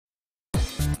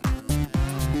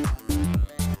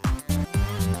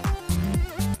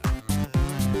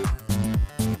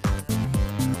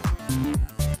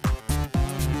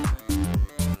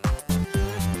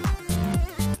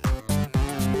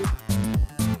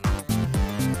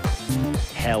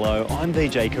Hello, I'm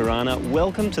VJ Karana.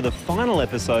 Welcome to the final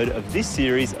episode of this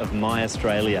series of My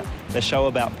Australia, the show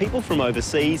about people from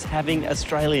overseas having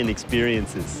Australian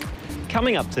experiences.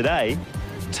 Coming up today,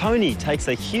 Tony takes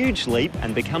a huge leap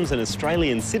and becomes an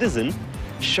Australian citizen,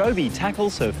 Shobbie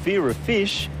tackles her fear of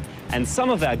fish, and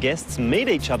some of our guests meet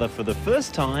each other for the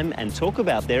first time and talk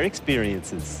about their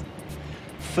experiences.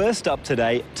 First up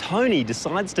today, Tony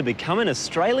decides to become an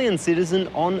Australian citizen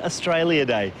on Australia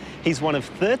Day. He's one of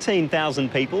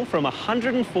 13,000 people from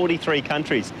 143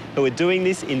 countries who are doing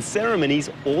this in ceremonies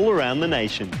all around the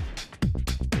nation.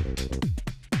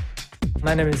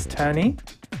 My name is Tony.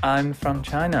 I'm from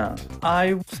China.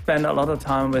 I spent a lot of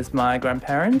time with my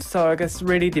grandparents, so I guess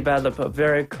really developed a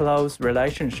very close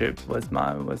relationship with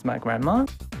my grandma.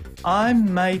 I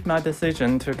made my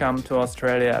decision to come to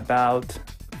Australia about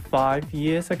 5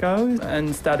 years ago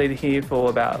and studied here for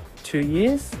about 2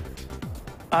 years.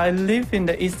 I live in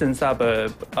the eastern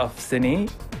suburb of Sydney.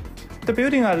 The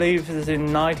building I live is in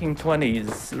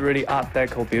 1920s, really Art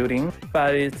Deco building,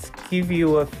 but it gives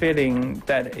you a feeling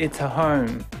that it's a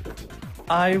home.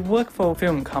 I work for a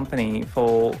film company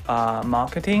for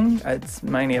marketing. It's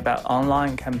mainly about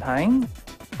online campaign.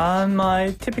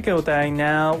 My typical day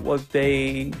now would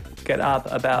be get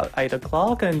up about 8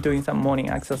 o'clock and doing some morning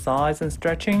exercise and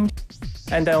stretching.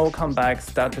 And then I'll come back,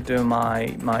 start to do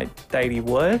my daily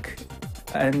work.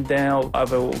 And then I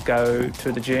will go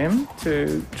to the gym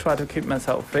to try to keep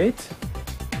myself fit.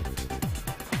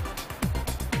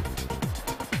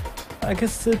 I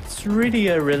guess it's really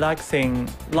a relaxing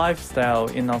lifestyle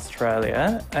in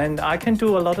Australia, and I can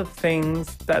do a lot of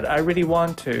things that I really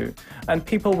want to, and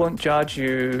people won't judge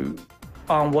you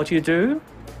on what you do.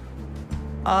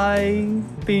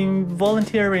 I've been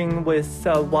volunteering with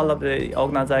one of the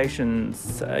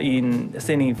organizations in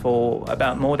Sydney for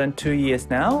about more than 2 years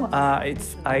now.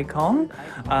 It's ICON,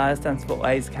 stands for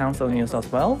AIDS Council New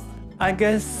South Wales. I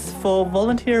guess for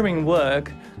volunteering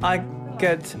work, I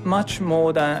get much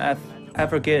more than I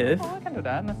ever give. I can do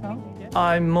that myself.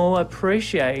 I more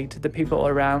appreciate the people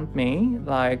around me.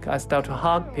 Like I start to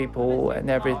hug people and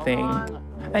everything.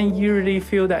 And you really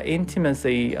feel that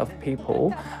intimacy of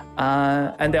people.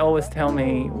 And they always tell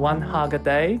me 1 hug a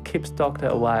day keeps doctor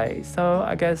away. So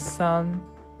I guess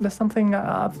that's something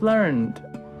I've learned.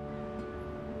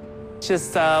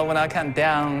 Just when I count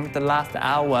down the last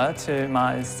hour to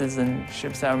my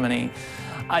citizenship ceremony,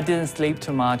 I didn't sleep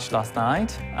too much last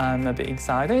night. I'm a bit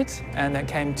excited. And I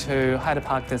came to Hyde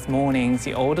Park this morning,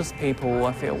 see all those people.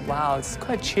 I feel, wow, it's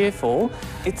quite cheerful.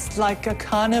 It's like a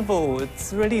carnival.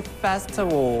 It's really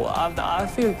festival. I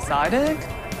feel excited.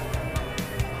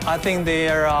 I think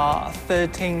there are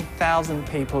 13,000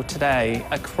 people today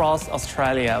across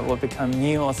Australia will become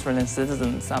new Australian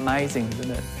citizens. Amazing,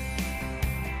 isn't it?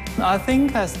 I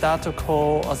think I start to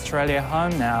call Australia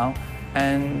home now,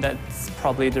 and that's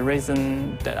probably the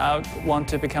reason that I want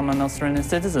to become an Australian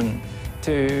citizen,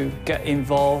 to get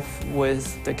involved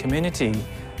with the community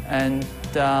and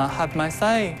have my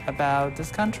say about this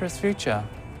country's future.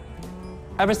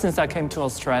 Ever since I came to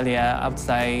Australia, I would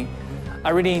say I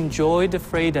really enjoy the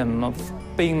freedom of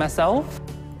being myself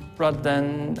rather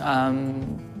than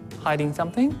hiding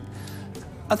something.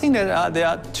 I think that there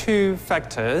are 2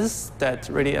 factors that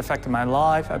really affect my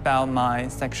life about my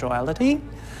sexuality.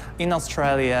 In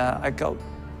Australia, I got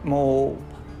more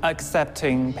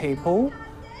accepting people.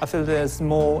 I feel there's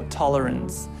more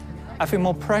tolerance. I feel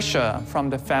more pressure from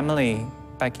the family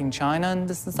back in China and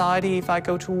the society. If I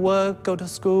go to work, go to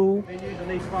school.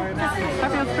 Happy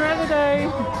Australia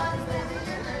Day!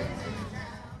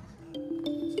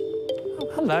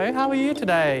 Hello, how are you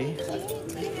today?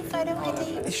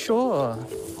 Sure.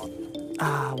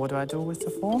 What do I do with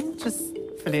the form? Just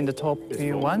fill in the top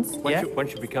few ones.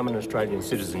 Once you become an Australian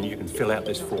citizen, you can fill out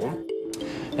this form.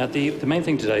 Now, the main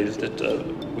thing today is that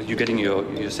with you getting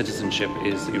your citizenship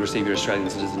is that you receive your Australian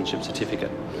citizenship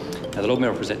certificate. Now, the Lord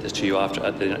Mayor will present this to you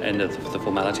at the end of the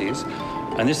formalities.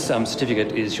 And this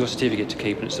certificate is your certificate to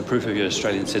keep, and it's the proof of your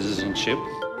Australian citizenship.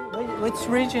 Which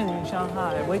region in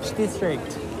Shanghai? Which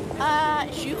district?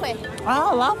 Xuhui.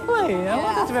 Oh, lovely. Yeah.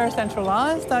 Well, that's very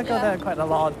centralized. I go there quite a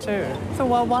lot too. So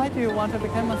why do you want to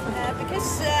become a citizen?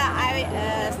 Because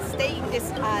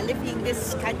I live in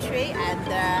this country,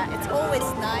 and it's always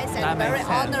nice and very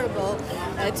honorable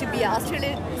to be an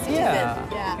Australian citizen.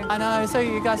 Yeah. I know. So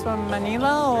you guys from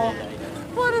Manila, or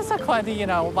what is a quite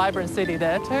vibrant city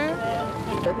there too?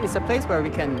 It's a place where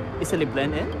we can easily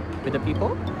blend in with the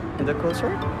people and the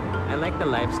culture. I like the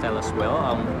lifestyle as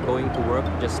well. Going to work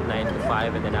just 9 to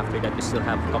 5, and then after that you still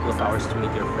have a couple of hours to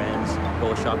meet your friends,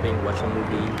 go shopping, watch a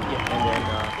movie, and then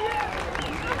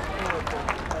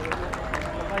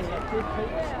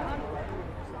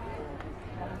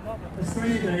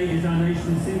Australia Day is our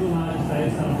nation's single largest day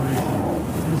of celebration.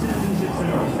 The citizenship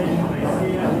ceremony is taking place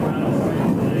here around Australia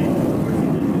today, where it's a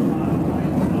significant part of the way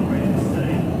to celebrate this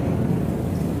day.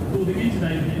 We'll begin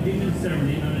today with an Indigenous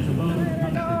ceremony known as the Welcome to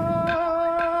Country.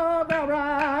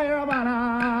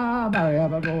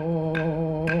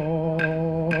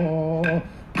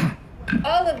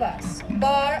 All of us,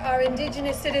 bar our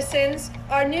Indigenous citizens,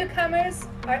 are newcomers,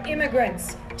 are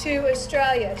immigrants to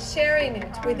Australia, sharing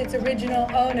it with its original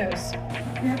owners.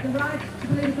 You have the right to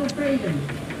political freedom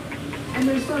and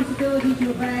the responsibility to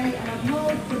obey and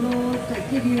uphold the laws that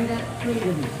give you that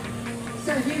freedom.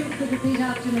 So if you could repeat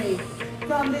after me,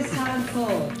 from this time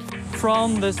forward.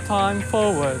 From this time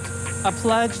forward, I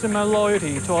pledge my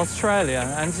loyalty to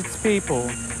Australia and its people,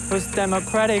 whose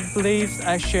democratic beliefs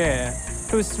I share,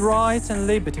 whose rights and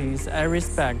liberties I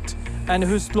respect, and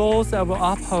whose laws I will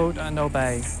uphold and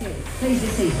obey. Please be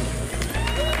seated.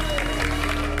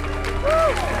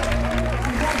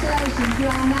 Congratulations, you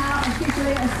are now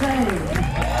officially Australian.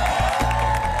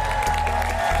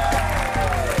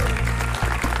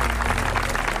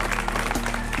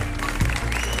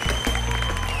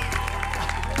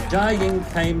 Jia Ying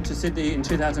came to Sydney in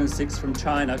 2006 from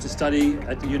China to study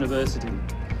at the university.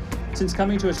 Since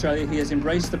coming to Australia, he has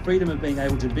embraced the freedom of being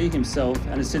able to be himself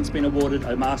and has since been awarded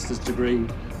a master's degree.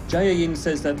 Jia Ying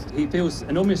says that he feels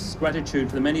enormous gratitude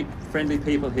for the many friendly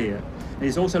people here, and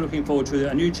he's also looking forward to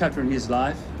a new chapter in his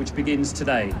life, which begins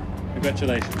today.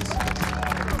 Congratulations.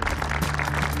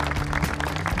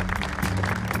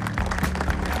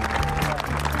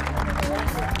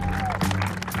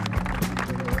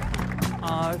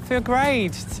 I feel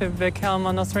great to become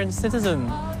an Australian citizen.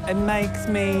 It makes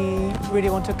me really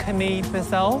want to commit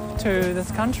myself to this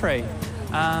country.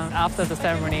 After the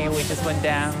ceremony, we just went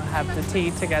down, have the tea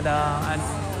together, and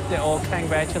they all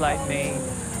congratulate me.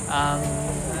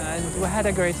 And we had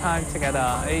a great time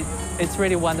together. It's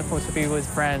really wonderful to be with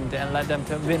friends and let them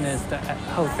to witness the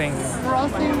whole thing.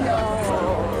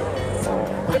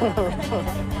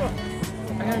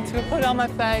 I'm going to put it on my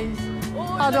face.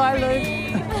 How do I look?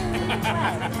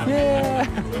 Yeah.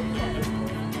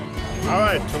 All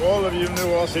right, to all of you new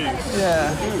Aussies,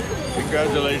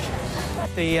 congratulations.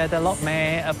 The Lord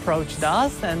Mayor approached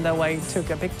us and we took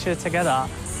a picture together.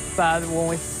 But when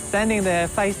we're standing there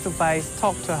face to face,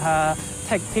 talk to her,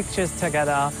 take pictures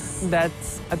together,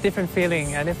 that's a different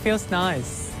feeling and it feels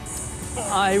nice.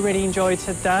 I really enjoyed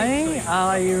today.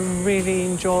 I really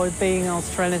enjoyed being an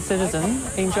Australian citizen.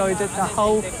 Enjoyed the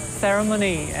whole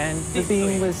ceremony and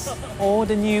being with all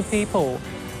the new people.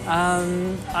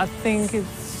 I think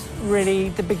it's really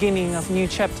the beginning of a new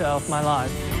chapter of my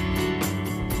life.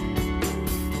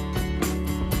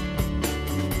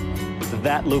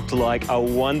 That looked like a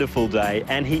wonderful day,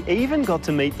 and he even got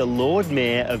to meet the Lord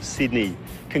Mayor of Sydney.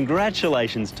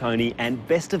 Congratulations, Tony, and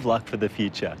best of luck for the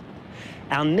future.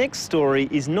 Our next story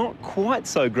is not quite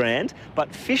so grand,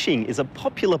 but fishing is a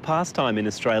popular pastime in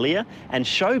Australia, and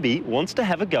Shobbie wants to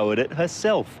have a go at it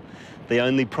herself. The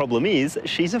only problem is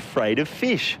she's afraid of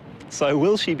fish. So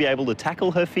will she be able to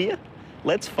tackle her fear?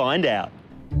 Let's find out.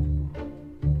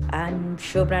 I'm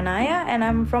Shobbie and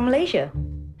I'm from Malaysia.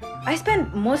 I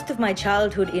spent most of my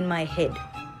childhood in my head.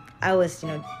 I was,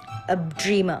 a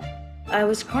dreamer. I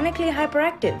was chronically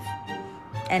hyperactive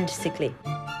and sickly.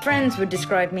 Friends would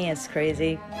describe me as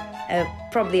crazy,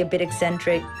 probably a bit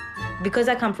eccentric. Because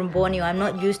I come from Borneo, I'm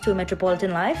not used to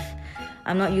metropolitan life.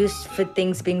 I'm not used for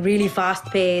things being really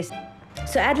fast-paced.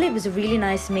 So Adelaide was a really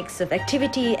nice mix of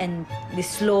activity and the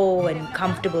slow and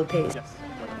comfortable pace.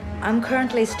 I'm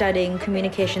currently studying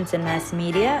communications and mass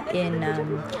media in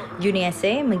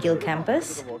UniSA, McGill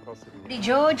campus.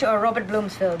 George or Robert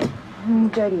Bloomsfield?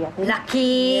 Jodie, I think.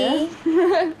 Lucky!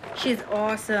 Yeah. She's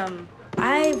awesome.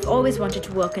 I've always wanted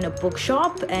to work in a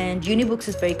bookshop, and Unibooks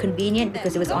is very convenient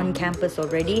because it was on campus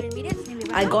already.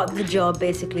 I got the job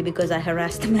basically because I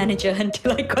harassed the manager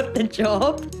until I got the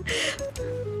job.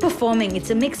 Performing, it's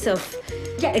a mix of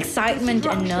excitement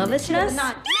and nervousness.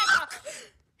 At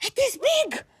this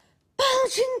big,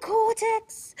 bulging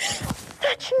cortex,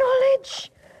 such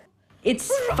knowledge.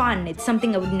 It's fun. It's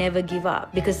something I would never give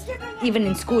up because even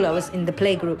in school I was in the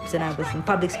play groups and I was in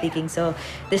public speaking, so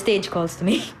the stage calls to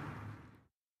me.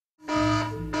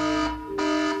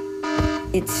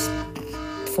 It's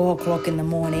 4 o'clock in the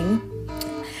morning.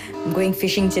 I'm going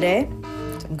fishing today,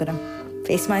 so I'm gonna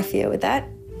face my fear with that.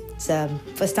 It's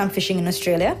first time fishing in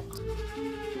Australia.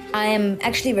 I am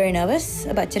actually very nervous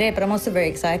about today, but I'm also very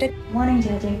excited. Morning,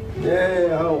 Georgie.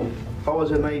 Yeah, how was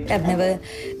it, mate? I've never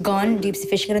gone deep sea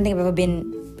fishing. I don't think I've ever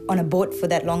been on a boat for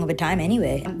that long of a time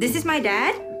anyway. This is my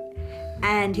dad,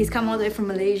 and he's come all the way from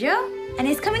Malaysia. And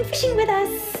he's coming fishing with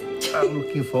us. I'm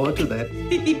looking forward to that.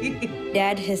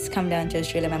 Dad has come down to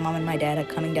Australia. My mom and my dad are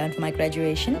coming down for my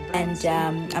graduation. And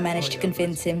I managed to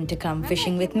convince him to come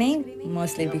fishing with me,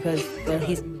 mostly because, well,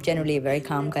 he's generally a very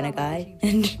calm kind of guy.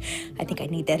 And I think I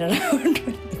need that around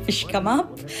when the fish come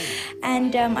up.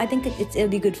 And I think it'll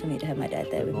be good for me to have my dad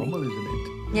there with me. Normal, isn't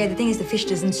it? Yeah, the thing is the fish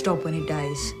doesn't stop when it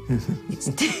dies.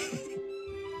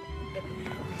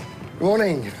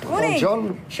 Morning. Morning. I'm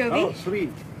John. Shobbie. Oh,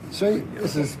 sweet. See,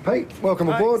 this is Pete. Welcome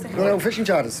aboard Royal Fishing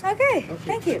Charters. Okay,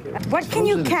 thank you. What can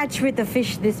you catch with a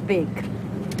fish this big?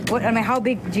 What, I mean, how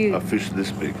big do you... A fish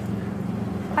this big.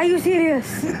 Are you serious?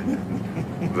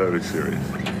 Very serious.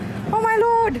 Oh my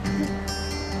Lord!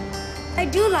 I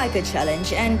do like a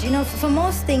challenge, and you know, for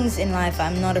most things in life,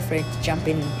 I'm not afraid to jump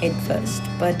in head first.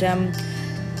 But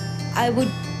I would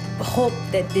hope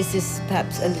that this is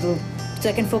perhaps a little, so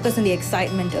I can focus on the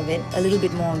excitement of it, a little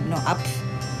bit more, you know, up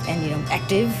and, you know,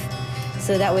 active,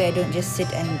 so that way I don't just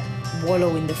sit and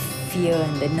wallow in the fear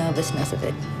and the nervousness of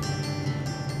it.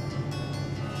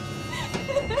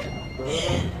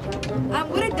 I'm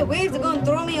worried the waves are going to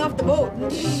throw me off the boat.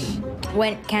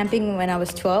 Went camping when I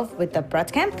was 12 with the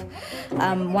Brat Camp.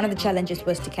 One of the challenges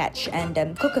was to catch and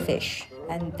cook a fish.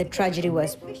 And the tragedy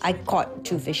was I caught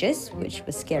 2 fishes, which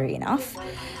was scary enough.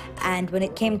 And when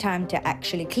it came time to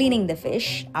actually cleaning the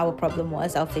fish, our problem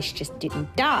was our fish just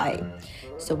didn't die.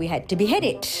 So we had to behead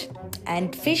it.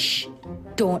 And fish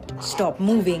don't stop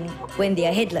moving when they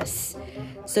are headless.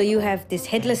 So you have this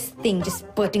headless thing just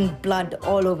spurting blood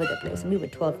all over the place. And we were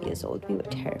 12 years old. We were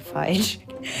terrified.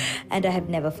 And I have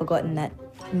never forgotten that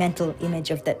mental image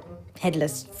of that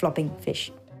headless, flopping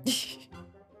fish.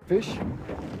 Fish.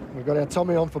 We've got our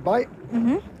Tommy on for bait.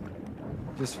 Mm-hmm.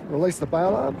 Just release the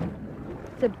bail arm.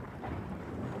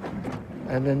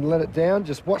 And then let it down.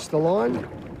 Just watch the line.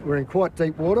 We're in quite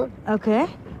deep water. Okay.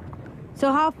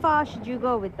 So how far should you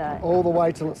go with that? All the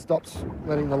way till it stops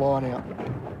letting the line out.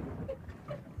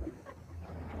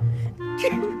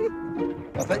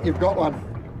 I think you've got one.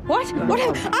 What? What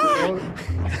am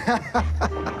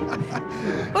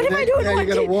What am I doing? Now you're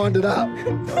going to wind it up.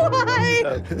 Why?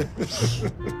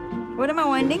 What am I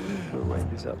winding? Wind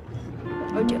this up.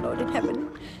 Oh dear Lord in heaven.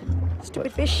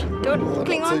 Stupid fish. Don't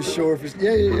cling I'm on. not too sure if it's...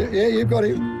 Yeah, you've got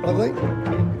him, I think.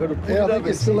 Yeah, I think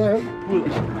it's still there. Pull.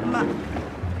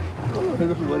 Oh,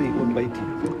 don't worry, it won't bite you.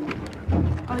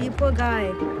 Oh, you poor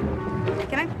guy.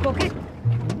 Can I poke it?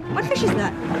 What fish is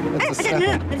that? That's a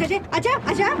Aja!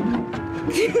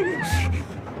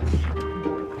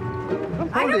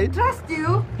 I don't trust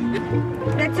you.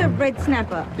 That's a red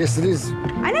snapper. Yes, it is.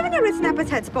 I never knew red snappers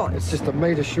had spots. It's just a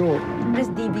metre short. What is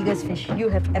the biggest fish you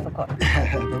have ever caught?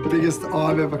 The biggest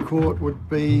I've ever caught would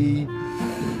be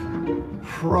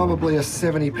probably a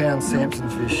 70-pound Samson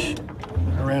fish,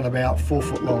 around about 4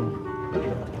 foot long.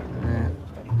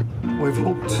 We've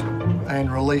hooked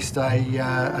and released a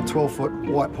 12-foot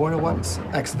white pointer once,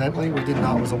 accidentally. We didn't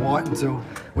know it was a white until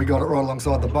we got it right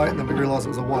alongside the boat, and then we realised it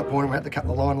was a white pointer. We had to cut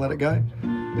the line and let it go.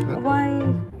 But,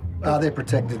 why? They're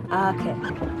protected. Okay.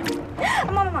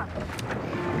 Mama.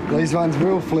 These ones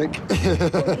will flick.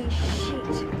 Holy shit.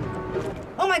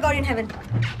 Oh my God in heaven.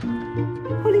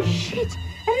 Holy shit.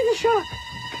 That is a shark.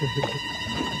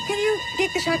 Can you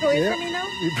take the shark away from me now?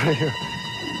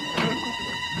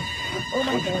 Oh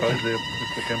my God.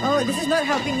 Oh, this is not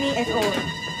helping me at all.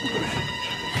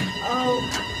 Oh,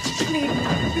 please,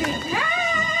 please.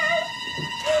 Help!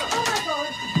 Oh my God.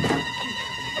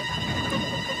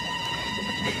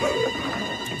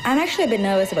 I'm actually a bit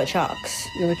nervous about sharks.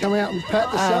 You want to come out and pat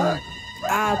the shark?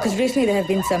 Because recently there have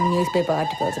been some newspaper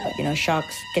articles about, you know,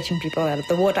 sharks catching people out of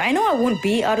the water. I know I won't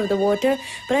be out of the water,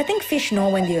 but I think fish know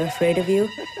when they're afraid of you.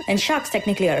 And sharks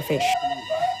technically are a fish.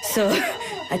 So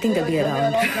I think they'll be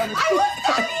around. I won't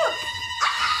stop you!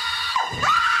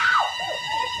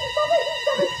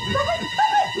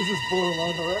 This is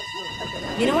borderline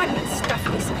harassment. You know what? Stuff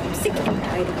this. I'm sick and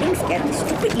tired of being scared of this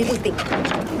stupid little thing.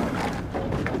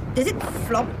 Does it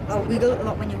flop or wiggle a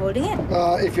lot when you're holding it?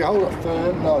 If you hold it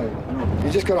firm, no. You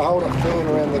just got to hold it firm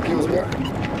around the gills.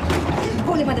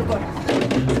 Holy mother of God.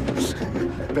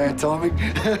 Bad timing.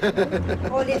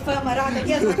 Hold it firm around the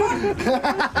gills.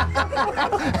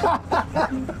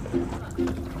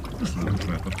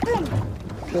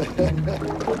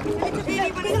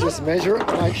 Just measure it,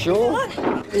 make sure.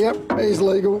 Yep, he's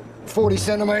legal. 40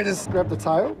 centimetres. Grab the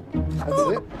tail. That's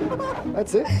it.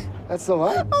 That's it. That's the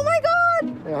way. Oh my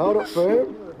God! Now hold it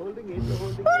firm.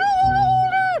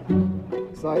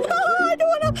 So, no, I don't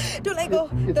want to. Don't let go.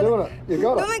 You're doing it. You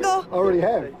got it. Don't let go. I already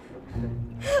have.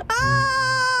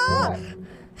 Ah! Right.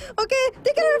 Okay,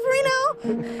 take it away from me now.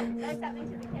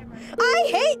 I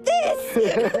hate this.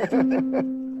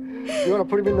 You want to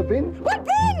put him in the bin? What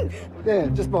bin? Yeah,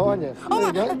 just behind you.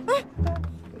 Oh, there you go.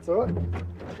 That's all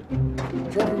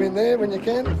right. Drop him in there when you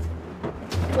can.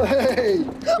 Hey!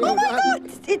 Oh my God!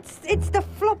 It's the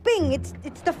flopping.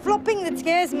 It's the flopping that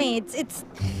scares me. It's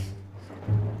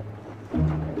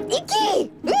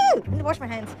icky! Wash my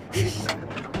hands.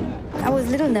 I was a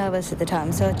little nervous at the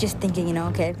time, so just thinking, you know,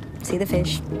 okay, see the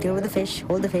fish, deal with the fish,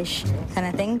 hold the fish, kind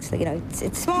of thing. So, you know,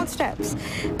 it's small steps.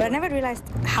 But I never realized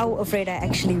how afraid I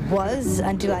actually was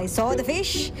until I saw the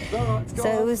fish. So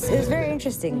it was very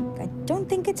interesting. I don't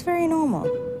think it's very normal.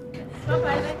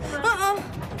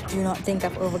 Do not think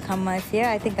I've overcome my fear.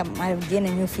 I think I might have gained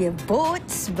a new fear of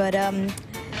boats, but I don't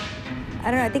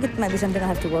know. I think it might be something I'll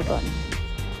have to work on.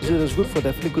 It was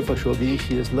definitely good for Shobbie.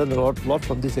 She has learned a lot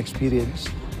from this experience.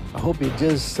 I hope it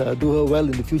just do her well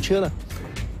in the future.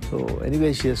 So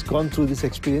anyway, she has gone through this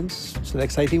experience. It's an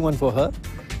exciting one for her.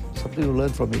 Something to learn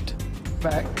from it.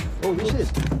 Back. Oh, this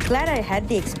is. Glad I had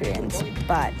the experience,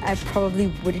 but I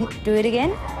probably wouldn't do it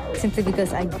again, simply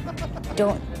because I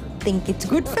don't think it's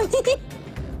good for me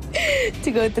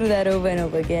to go through that over and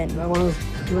over again. I want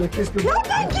to kiss them. No,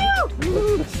 thank you!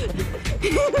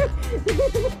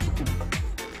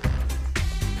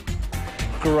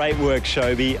 Great work,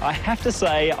 Shobbie. I have to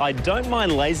say, I don't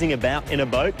mind lazing about in a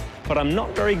boat, but I'm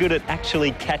not very good at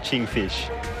actually catching fish.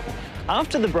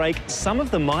 After the break, some of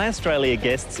the My Australia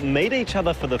guests meet each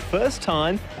other for the first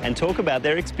time and talk about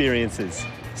their experiences.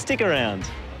 Stick around.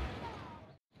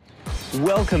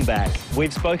 Welcome back.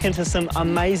 We've spoken to some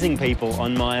amazing people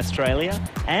on My Australia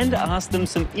and asked them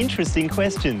some interesting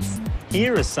questions.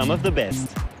 Here are some of the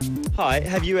best. Hi,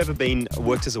 have you ever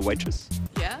worked as a waitress?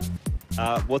 Yeah.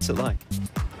 What's it like?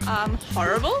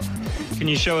 Horrible. Can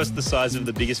you show us the size of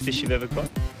the biggest fish you've ever caught?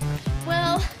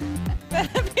 Well,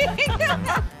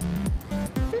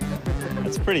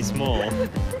 It's pretty small.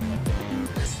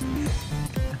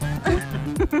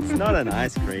 It's not an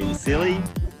ice cream, silly.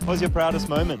 What was your proudest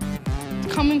moment?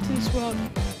 Coming to this world.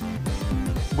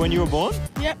 When you were born?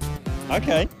 Yep.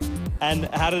 Okay. And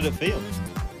how did it feel?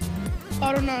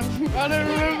 I don't know. I don't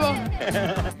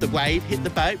remember. The wave hit the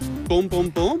boat, boom, boom,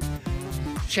 boom.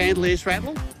 Chandeliers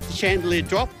rattled, the chandelier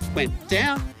dropped, went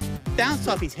down, bounced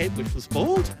off his head, which was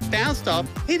bald, bounced off,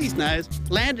 hit his nose,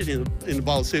 landed in a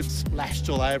bowl of soup, splashed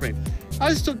all over him. I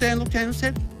just stood there and looked at him and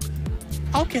said,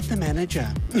 I'll get the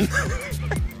manager.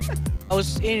 I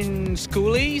was in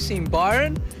schoolies in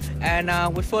Byron,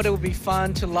 and we thought it would be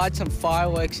fun to light some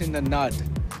fireworks in the nutty.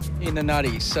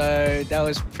 So that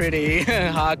was pretty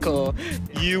hardcore.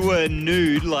 You were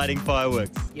nude lighting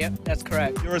fireworks? Yep, that's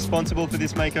correct. You're responsible for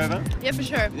this makeover? yeah, for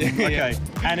sure. Okay.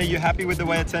 And are you happy with the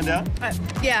way it turned out?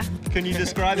 Yeah. Can you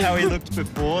describe how he looked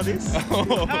before this?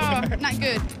 Oh, not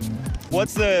good.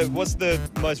 What's the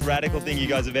most radical thing you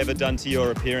guys have ever done to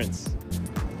your appearance?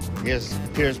 I guess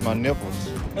pierce my nipples.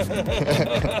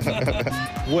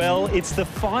 Well, it's the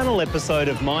final episode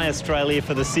of My Australia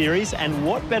for the series, and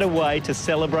what better way to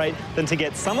celebrate than to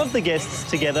get some of the guests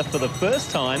together for the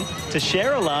first time to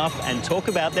share a laugh and talk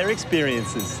about their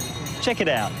experiences. Check it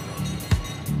out.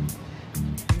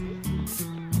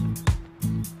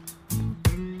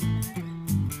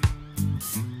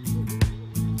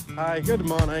 Hi, good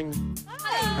morning.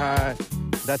 Hi.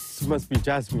 That must be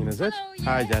Jasmine, is it?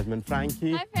 Hello, Hi, Jasmine.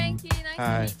 Frankie. Hi, Frankie.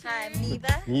 Nice to meet you.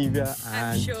 Hi, Nivea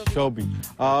and Shobbie.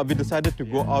 We decided to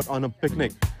go out on a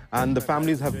picnic, and the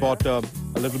families have bought a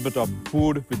little bit of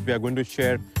food which we are going to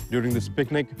share during this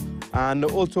picnic, and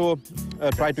also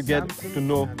try to get to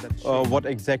know what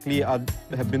exactly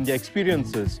have been the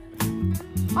experiences.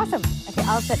 Awesome. Okay,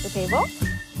 I'll set the table.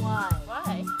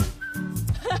 Why?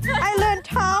 I learned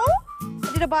how.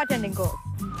 I did a bartending course.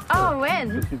 Oh,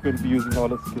 when? She's going to be using all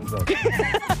her skills out.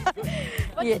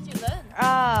 What did you learn?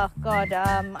 Oh, God.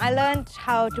 I learned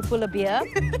how to pull a beer.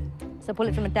 So pull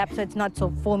it from a tap so it's not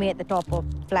so foamy at the top or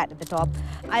flat at the top.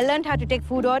 I learned how to take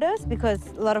food orders because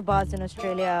a lot of bars in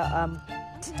Australia,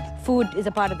 food is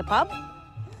a part of the pub.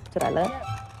 That's what I learned.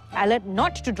 I learned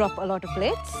not to drop a lot of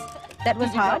plates. That was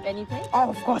hard. Did you drop any plates? Oh,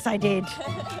 of course I did.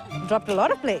 Dropped a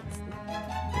lot of plates.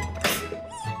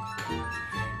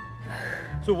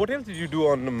 So what else did you do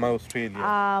on My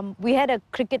Australia? We had a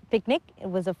cricket picnic. It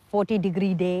was a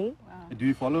 40-degree day. Do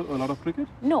you follow a lot of cricket?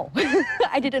 No,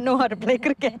 I didn't know how to play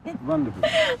cricket. Wonderful.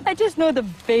 I just know the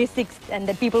basics and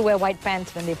that people wear white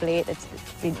pants when they play it. It's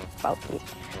about it.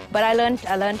 But I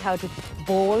learned how to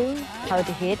bowl, how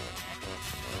to hit.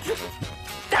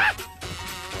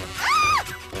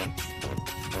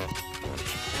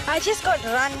 I just got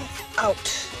run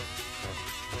out.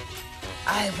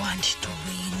 I want to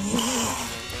win.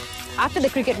 After the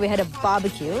cricket, we had a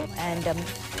barbecue, and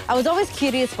I was always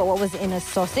curious about what was in a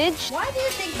sausage. Why do you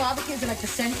think barbecues are like the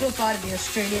central part of the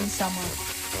Australian summer?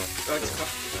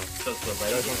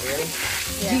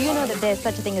 Do you know that there's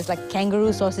such a thing as like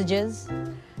kangaroo sausages?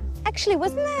 Actually,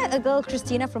 wasn't there a girl,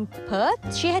 Christina, from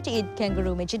Perth? She had to eat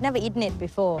kangaroo meat. She'd never eaten it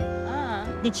before.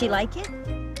 Did she like it?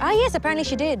 Ah, yes, apparently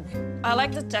she did. I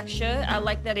like the texture. I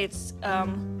like that it's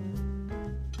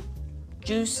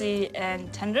juicy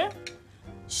and tender.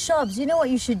 Shobbs, you know what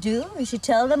you should do? You should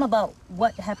tell them about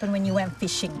what happened when you went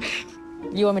fishing.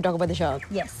 You want me to talk about the shark?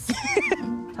 Yes.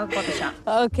 Talk about the shark.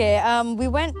 Okay, we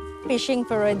went fishing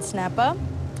for red snapper.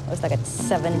 It was like at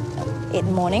 7, 8 in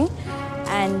the morning.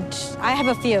 And I have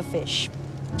a fear of fish,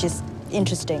 which is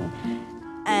interesting.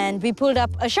 And we pulled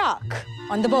up a shark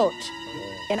on the boat.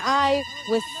 And I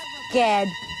was scared.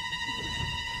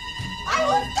 I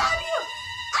will stab you!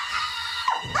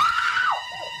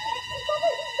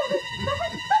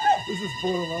 This is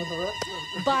borderline harassment.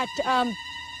 But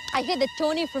I hear that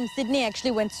Tony from Sydney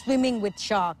actually went swimming with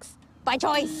sharks. By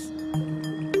choice.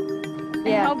 And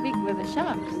how big were the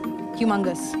sharks?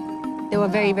 Humongous. They were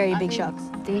very, very big sharks.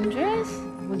 Dangerous?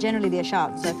 Well, generally they're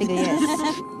sharks, so I figure yes.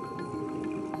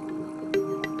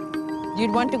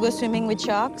 You'd want to go swimming with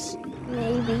sharks?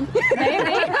 Maybe.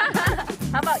 Maybe.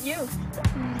 How about you?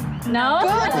 No?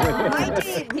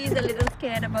 Good. He's a little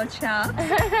scared about sharks.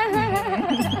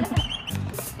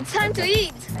 It's time to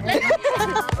eat. Let's eat.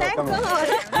 Thank God.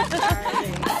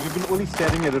 You've been only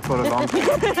staring at it for a long time.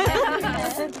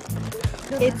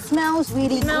 It smells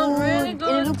really good. Really good.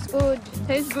 It looks good.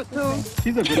 Tastes good too.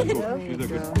 She's a good cook. She's a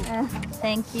good cook.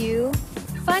 Thank you.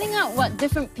 Finding out what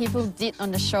different people did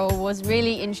on the show was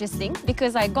really interesting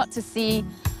because I got to see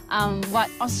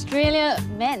what Australia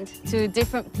meant to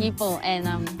different people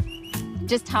and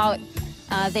just how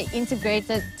they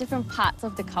integrated different parts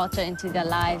of the culture into their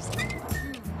lives.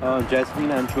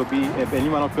 Jasmine and Shobbie, have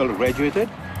anyone of you all graduated?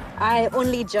 I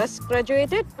only just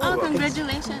graduated. Oh,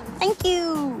 congratulations. Thank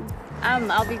you.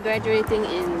 I'll be graduating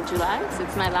in July, so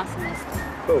it's my last semester.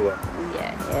 Oh, wow.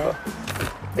 Yeah.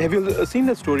 Have you seen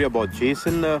the story about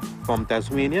Jason from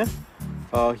Tasmania?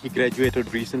 He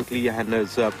graduated recently and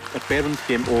his parents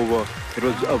came over. It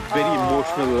was a very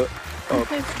emotional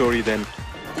story then.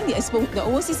 I think the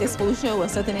overseas exposure will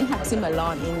certainly help him a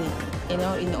lot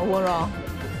in overall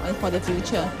for the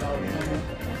future.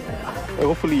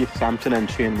 Hopefully Samson and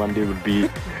Shane one day will be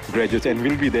graduates and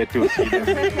we'll be there to see them.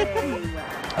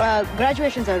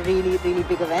 Graduations are really, really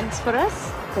big events for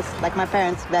us because like my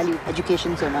parents value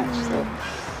education so much. So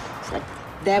it's like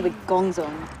there with gongs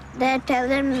on. Dad, tell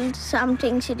them some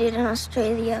things you did in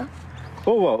Australia.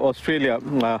 Oh, wow, Australia.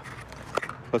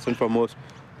 First and foremost,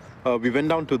 we went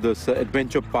down to this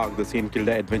adventure park, the St.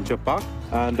 Kilda Adventure Park.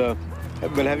 And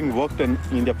well, having worked in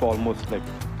India for almost like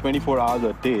 24 hours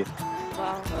a day,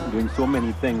 doing so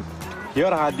many things, here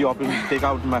I had the opportunity to take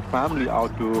out my family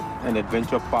out to an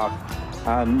adventure park.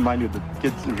 And mind you, the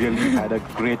kids really had a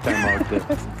great time out there.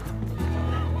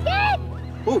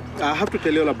 Oh, I have to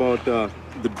tell you all about the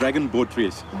dragon boat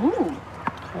race. Ooh.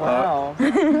 Wow.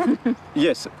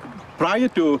 Yes, prior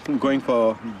to going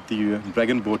for the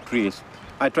dragon boat race,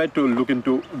 I tried to look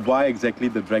into why exactly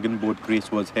the dragon boat race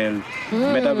was held.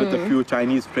 Met up with a few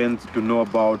Chinese friends to know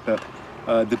about the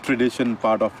tradition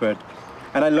part of it.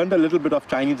 And I learned a little bit of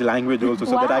Chinese language also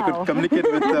so that I could communicate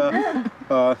with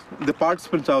the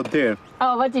participants out there.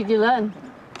 Oh, what did you learn?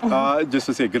 Just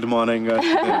to say good morning, or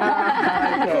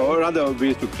rather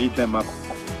ways to greet them up.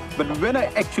 But when I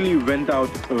actually went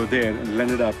out there and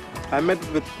landed up, I met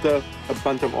with a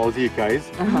bunch of Aussie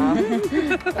guys. And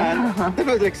it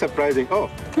was like surprising. Oh,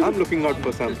 I'm looking out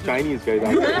for some Chinese guys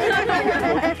out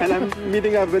there. And I'm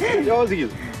meeting up with the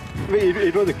Aussies.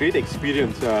 It was a great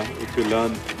experience to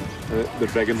learn the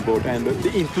dragon boat, and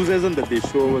the enthusiasm that they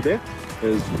show over there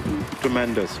is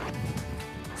tremendous.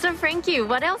 So Frankie,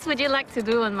 what else would you like to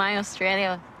do on My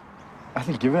Australia? I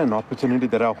think given an opportunity,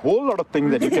 there are a whole lot of things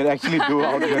that you can actually do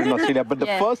out here in Australia. But the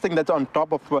first thing that's on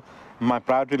top of my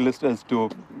priority list is to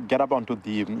get up onto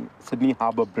the Sydney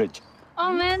Harbour Bridge.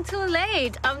 Oh man, too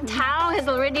late. Tao has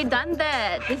already done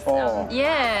that.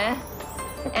 Yeah.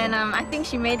 And I think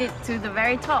she made it to the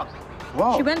very top.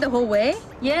 Wow. She went the whole way?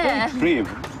 Yeah. Very brave.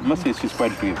 I must say she's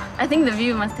quite brave. I think the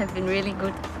view must have been really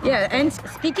good. Yeah, and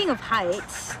speaking of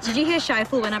heights, did you hear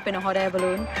Shaiful went up in a hot air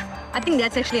balloon? I think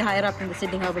that's actually higher up than the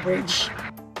Sydney Harbour Bridge.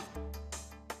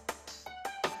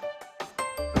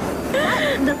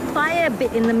 The fire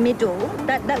bit in the middle,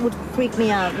 that would freak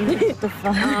me out. The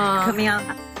fire coming out.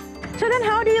 So then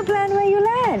how do you plan where you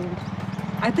land?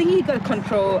 I think you got to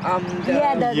control the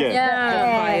fire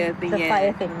thing. The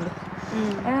fire thing.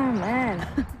 Oh man.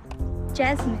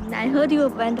 Jasmine, I heard you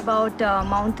went about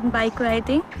mountain bike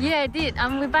riding. Yeah, I did.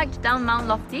 We biked down Mount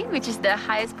Lofty, which is the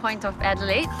highest point of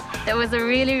Adelaide. That was a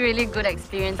really, really good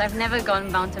experience. I've never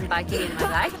gone mountain biking in my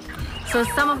life. So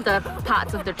some of the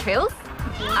parts of the trails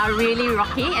are really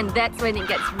rocky, and that's when it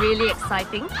gets really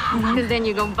exciting. Because then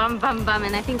you go bum, bum, bum,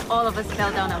 and I think all of us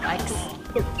fell down our bikes.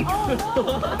 You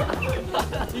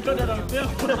got that on film.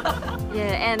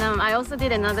 Yeah, and I also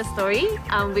did another story,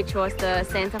 which was the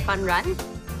Santa Fun Run.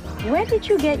 Where did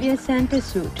you get your Santa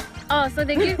suit? Oh, so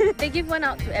they give one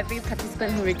out to every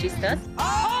participant who registers.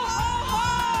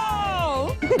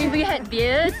 We had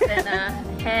beards and a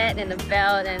hat and a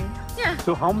belt and yeah.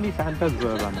 So how many Santas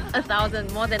were running?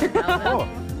 1,000, more than 1,000. Oh.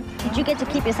 Did you get to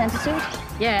keep your Santa suit?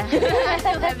 Yeah, I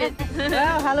still have it.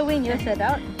 Wow, Halloween, you're set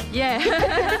out. Yeah.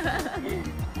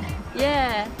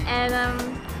 Yeah, and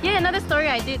yeah, another story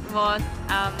I did was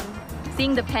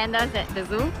seeing the pandas at the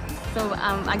zoo. So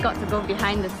I got to go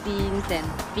behind the scenes and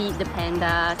feed the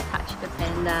pandas, touch the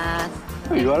pandas.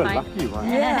 Oh, you are a lucky one.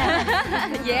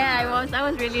 Yeah. Yeah, I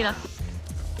was really lucky.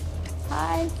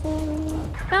 Hi,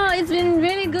 Oh, it's been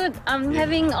really good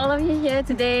having all of you here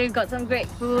today. We've got some great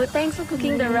food. Thanks for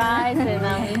cooking the rice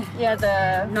and yeah,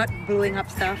 the not blowing up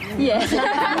stuff. Yeah.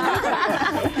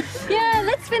 Yeah,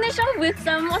 let's finish off with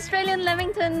some Australian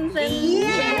lamingtons and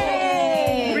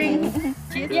Yay!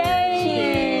 Cheers.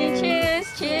 Yay! Cheers,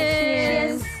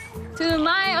 cheers. To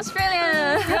my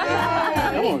Australia.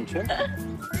 Come on, Chen.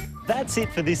 That's it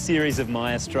for this series of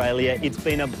My Australia. It's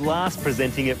been a blast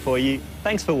presenting it for you.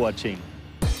 Thanks for watching.